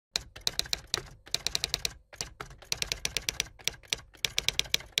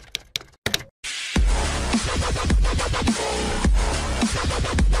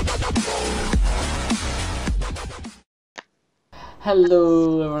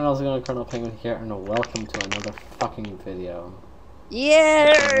Hello everyone, how's it going? Colonel Penguin here, and welcome to another fucking video.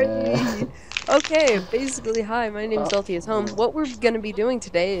 Yay! Okay, basically, hi, my name's Delty is home. Uh, What we're gonna be doing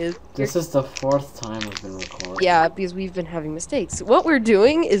today is this is the fourth time I've been recording. yeah, because we've been having mistakes. What we're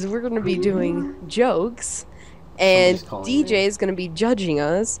doing is we're gonna be doing jokes, and Somebody's calling DJ me. is gonna be judging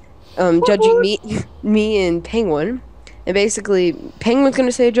us, judging me, me and Penguin. And basically, Penguin's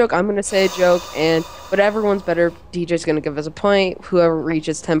gonna say a joke, I'm gonna say a joke, and whatever one's better, DJ's gonna give us a point. Whoever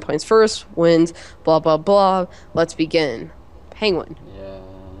reaches 10 points first wins. Blah blah blah. Let's begin. Penguin. Yeah.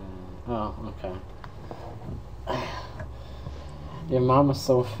 Oh, okay. Your mom is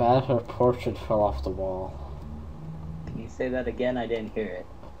so fat her portrait fell off the wall. Can you say that again? I didn't hear it.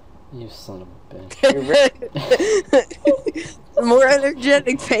 You son of a bitch. More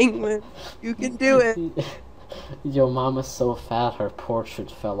energetic, Penguin. You can do it. Your mom is so fat her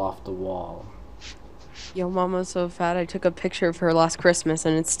portrait fell off the wall. Yo, mama's so fat. I took a picture of her last Christmas,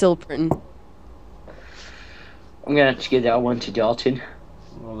 and it's still printing. I'm gonna have to give that one to Dalton.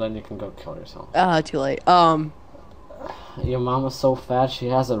 Well, then you can go kill yourself. Too late. Your mom is so fat she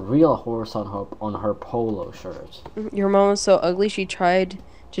has a real horse on her polo shirt. Your mom was so ugly. She tried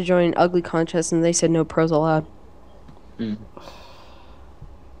to join an ugly contest, and they said no pros allowed.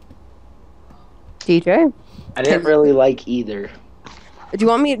 DJ, I didn't really like either. do you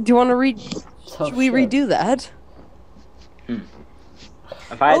want me? Do you want to read? Tough Should we shit. redo that?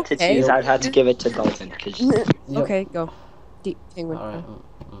 If I had to Okay. choose, I'd have to give it to Dalton. Cause Yep. Okay, go. Penguin. Alright.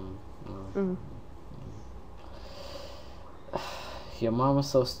 Mm. Your mom was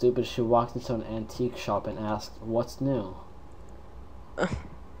so stupid she walked into an antique shop and asked, "What's new?"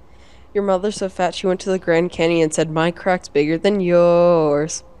 Your mother's so fat she went to the Grand Canyon and said, "My crack's bigger than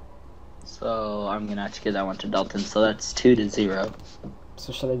yours." so I'm gonna have to give that one to Dalton. So that's 2-0.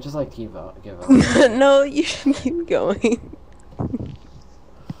 So should I just like give up? No, you should keep going.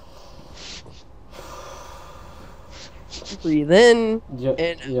 Breathe in.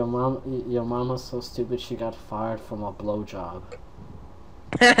 Your mom was so stupid she got fired from a blowjob.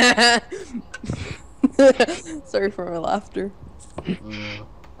 Sorry for my laughter.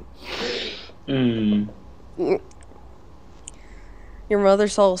 Your mother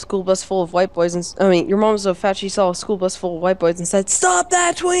saw a school bus full of white boys and your mom was so fat she saw a school bus full of white boys and said, "Stop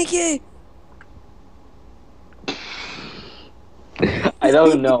that, Twinkie!" I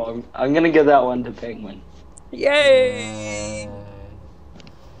don't know. I'm gonna give that one to Penguin. Yay!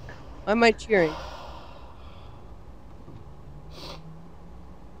 Why am I cheering?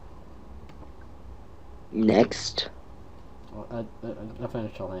 Next. I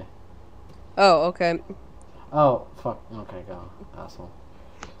finished already. Oh, okay. Oh, fuck. Okay, go. Asshole.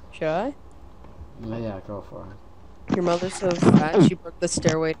 Should I? Yeah, go for it. Your mother's so fat she broke the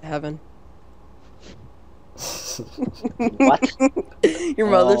stairway to heaven. What? Your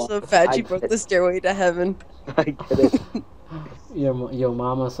mother's so fat she I broke get the stairway to heaven. I get it. Your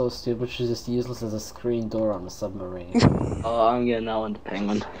mama's so stupid she's just useless as a screen door on a submarine. Oh, I'm giving that one to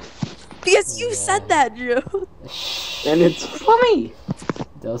Penguin. Because you said that, Joe. And it's funny.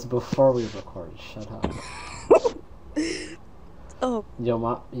 That was before we recorded. Shut up. Oh.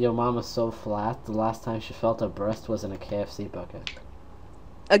 Your mom is so flat. The last time she felt her breast was in a KFC bucket.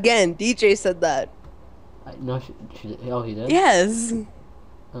 Again, DJ said that. No, oh, he did? Yes.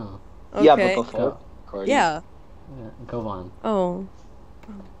 Oh. Okay. Yeah, but before recording. Yeah. Yeah, go on. Oh.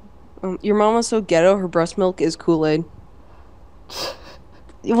 Your mom was so ghetto, her breast milk is Kool-Aid.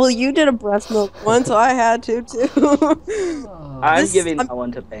 Well, you did a breast milk one, so I had to, too. I'm giving that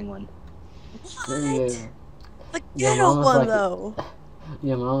one to Penguin. Yeah. The Your ghetto mom was one, like- though.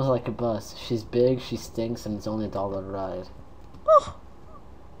 Your mom's like a bus. She's big, she stinks, and it's only $1 a ride. Oh.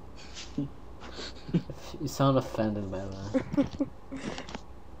 You sound offended by that.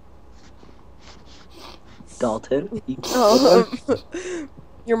 Dalton. Oh.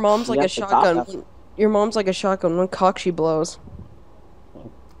 Your mom's like You a have to talk shotgun. up. Your mom's like a shotgun. One cock she blows.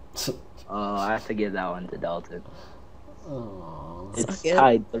 Oh, I have to give that one to Dalton. Aww. It's Suck it.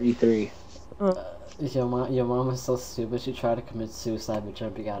 tied 3-3. Your mom is so stupid she tried to commit suicide by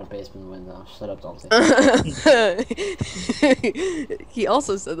jumping out a basement window. Shut up, Dalton. He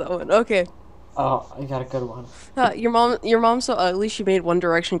also said that one. Okay. Oh, I got a good one. Your mom's so ugly she made One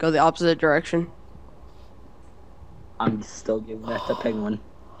Direction go the opposite direction. I'm still giving that to Penguin.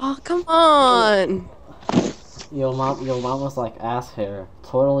 Oh, come on. Your mom was like ass hair,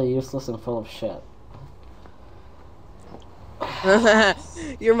 totally useless and full of shit.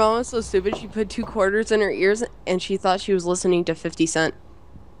 Your mom was so stupid she put 2 quarters in her ears and she thought she was listening to 50 Cent.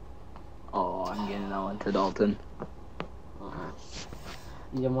 Oh, I'm giving that one to Dalton.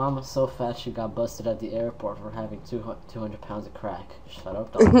 Your mom was so fat she got busted at the airport for having 200 pounds of crack. Shut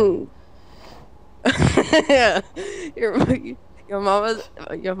up, dog. Yeah. Your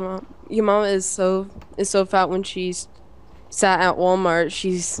mama is so fat when she's sat at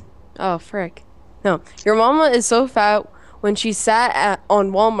Walmart. Oh frick. No. Your mama is so fat when she sat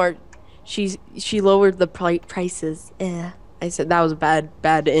on Walmart. She lowered the prices. Yeah. I said that was a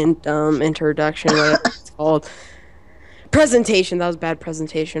bad introduction. Whatever it's called. Presentation. That was bad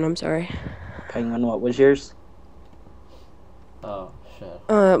presentation. I'm sorry. Penguin, what was yours? Oh, shit.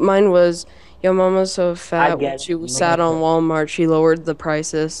 Mine was your mama's so fat when guess- she sat on Walmart. She lowered the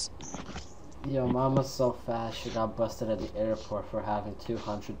prices. Your mama's so fat she got busted at the airport for having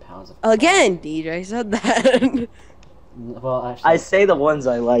 200 pounds of Again, DJ said that. Well, actually, I say the ones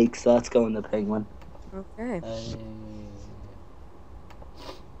I like, so let's go in the Penguin. Okay.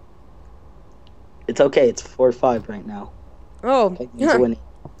 It's okay, it's 4-5 right now. Oh, Penguin's winning.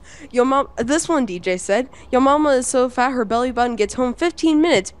 your mom. This one, DJ said, your mama is so fat her belly button gets home 15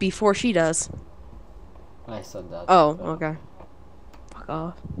 minutes before she does. I said that. Oh, but- okay. Fuck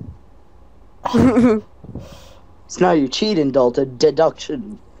off. So now you're cheating, Dalton.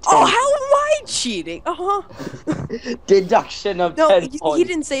 Deduction. Oh, how am I cheating? Deduction of No, 10 he points.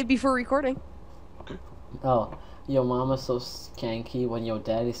 didn't say it before recording. Oh, your mama's so skanky when your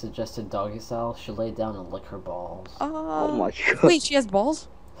daddy suggested doggy style, she laid down and licked her balls. Oh my god. Wait, she has balls?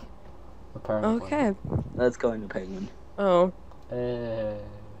 Apparently. Okay. Let's go into Penguin. Oh.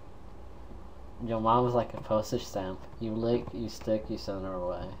 Your mom was like a postage stamp. You lick, you stick, you send her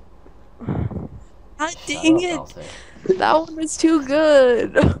away. God Shut dang up, it. Elsie. That one was too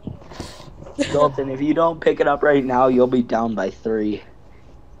good. Dalton, if you don't pick it up right now, you'll be down by 3.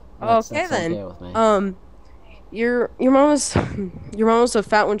 Okay, then. Okay with me. Your mom was so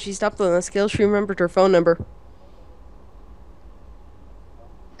fat when she stepped on the scale she remembered her phone number.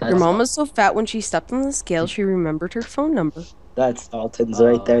 Your mom was so fat when she stepped on the scale she remembered her phone number. That's Dalton's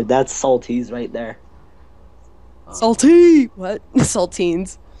right there. That's Salty's right there. Salty. What?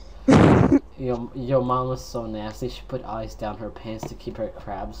 Saltines. Your mom was so nasty she put ice down her pants to keep her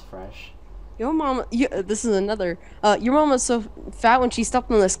crabs fresh. Your mom. This is another. Your mom was so fat when she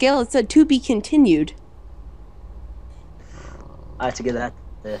stepped on the scale it said to be continued. I have to give that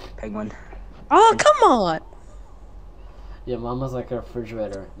to Penguin. Oh, come on. Your mom was like a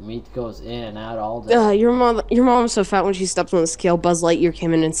refrigerator. Meat goes in and out all day. Your mom was so fat when she stepped on the scale Buzz Lightyear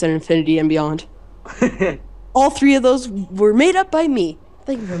came in and said infinity and beyond. All 3 of those were made up by me.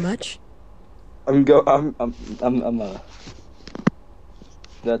 Thank you very much.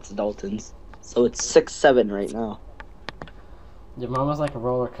 That's Dalton's. So it's 6-7 right now. Your mom was like a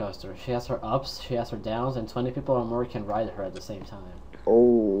roller coaster. She has her ups, she has her downs, and 20 people or more can ride her at the same time.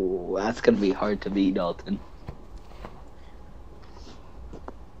 Oh, that's gonna be hard to beat, Dalton.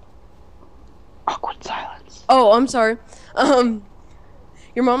 Awkward silence. Oh, I'm sorry.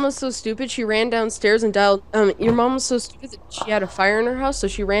 Your mom was so stupid she ran downstairs and dialed. Your mom was so stupid that she had a fire in her house, so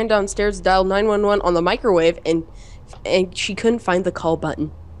she ran downstairs, dialed 911 on the microwave, and she couldn't find the call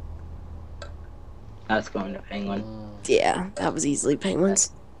button. That's going to Penguin. Yeah, that was easily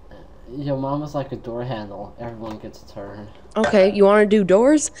Penguins. Your mom was like a door handle. Everyone gets a turn. Okay, you want to do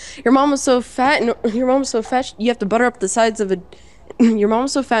doors? Your mom was so fat, and you have to butter up the sides of a. Your mom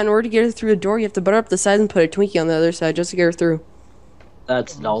was so fat, in order to get her through a door, you have to butter up the sides and put a Twinkie on the other side just to get her through.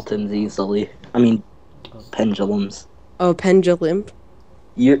 That's Dalton's easily. I mean, pendulums. Oh, pendulum.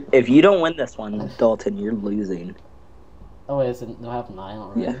 If you don't win this one, Dalton, you're losing. Oh wait, do I have 9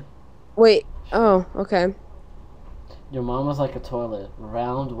 already? Yeah. Wait. Oh, okay. Your mom was like a toilet.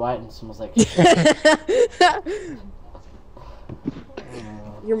 Round, white, and smells like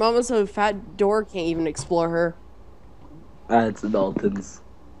Your mom was so fat, door can't even explore her. That's Dalton's.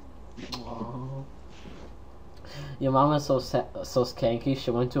 Your mom is so skanky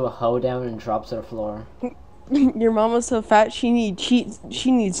she went to a hoedown and dropped to the floor. Your mom was so fat she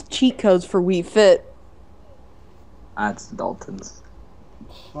needs cheat codes for We Fit. That's Dalton's.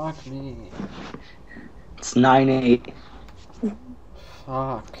 Fuck me. It's 9-8.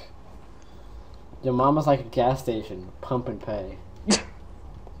 Fuck. Your mom was like a gas station. Pump and pay.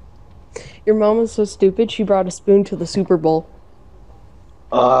 Your mom was so stupid she brought a spoon to the Super Bowl.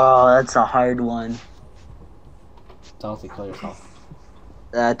 Oh, that's a hard one. Don't kill yourself.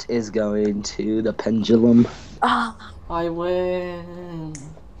 That is going to the pendulum. Ah. I win.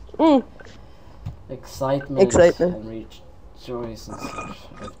 Excitement. Excitement. And rejoice and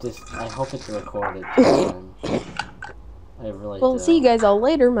such. I hope it's recorded. I really Well, do. see you guys all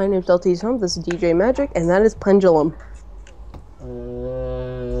later. My name's LT's Home. This is DJ Magic, and that is Pendulum.